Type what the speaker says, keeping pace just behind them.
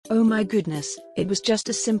Oh my goodness, it was just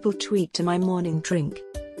a simple tweak to my morning drink.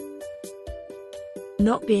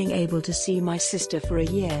 Not being able to see my sister for a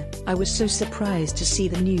year, I was so surprised to see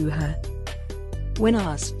the new her. When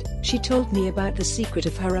asked, she told me about the secret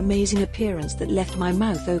of her amazing appearance that left my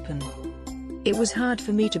mouth open. It was hard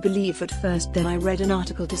for me to believe at first, then I read an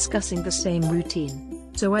article discussing the same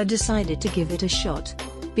routine, so I decided to give it a shot.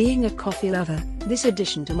 Being a coffee lover, this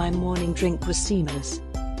addition to my morning drink was seamless.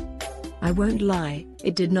 I won't lie,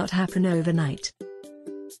 it did not happen overnight.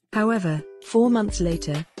 However, 4 months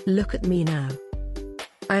later, look at me now.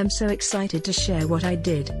 I am so excited to share what I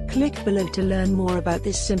did. Click below to learn more about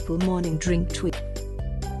this simple morning drink tweak.